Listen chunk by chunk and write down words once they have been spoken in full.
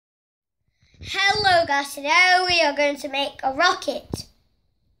Hello guys, today we are going to make a rocket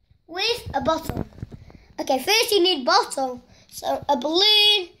with a bottle. Okay, first you need bottle, so a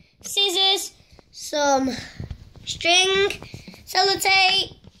balloon, scissors, some string,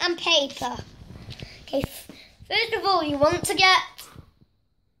 sellotape and paper. Okay, first of all you want to get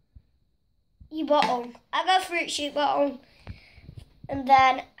your bottle. I got a fruit shoot bottle, and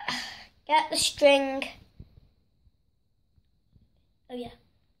then get the string. Oh yeah.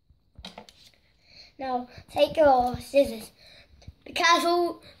 Now take your scissors. Be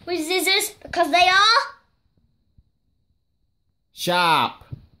careful with scissors because they are sharp.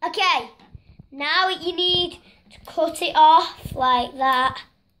 Okay, now you need to cut it off like that.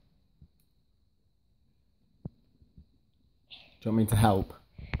 Do you want me to help?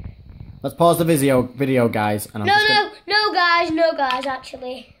 Let's pause the video guys. And No guys,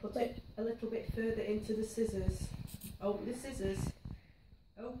 actually. Put it a little bit further into the scissors. Open the scissors.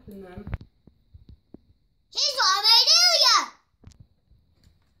 Open them. Here's what I'm gonna do.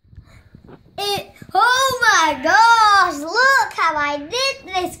 Oh my gosh, look how I did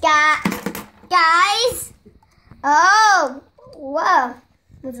this, guys. Oh, whoa,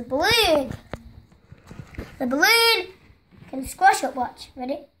 there's a balloon. The balloon can squash up, watch,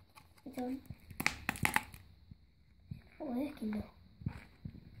 ready? It's not working though.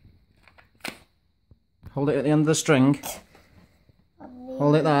 Hold it at the end of the string.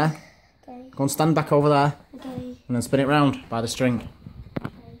 Hold it there. Okay. Go and stand back over there. Okay. And then spin it round by the string.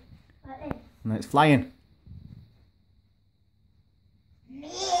 Okay. Like this. And it's flying.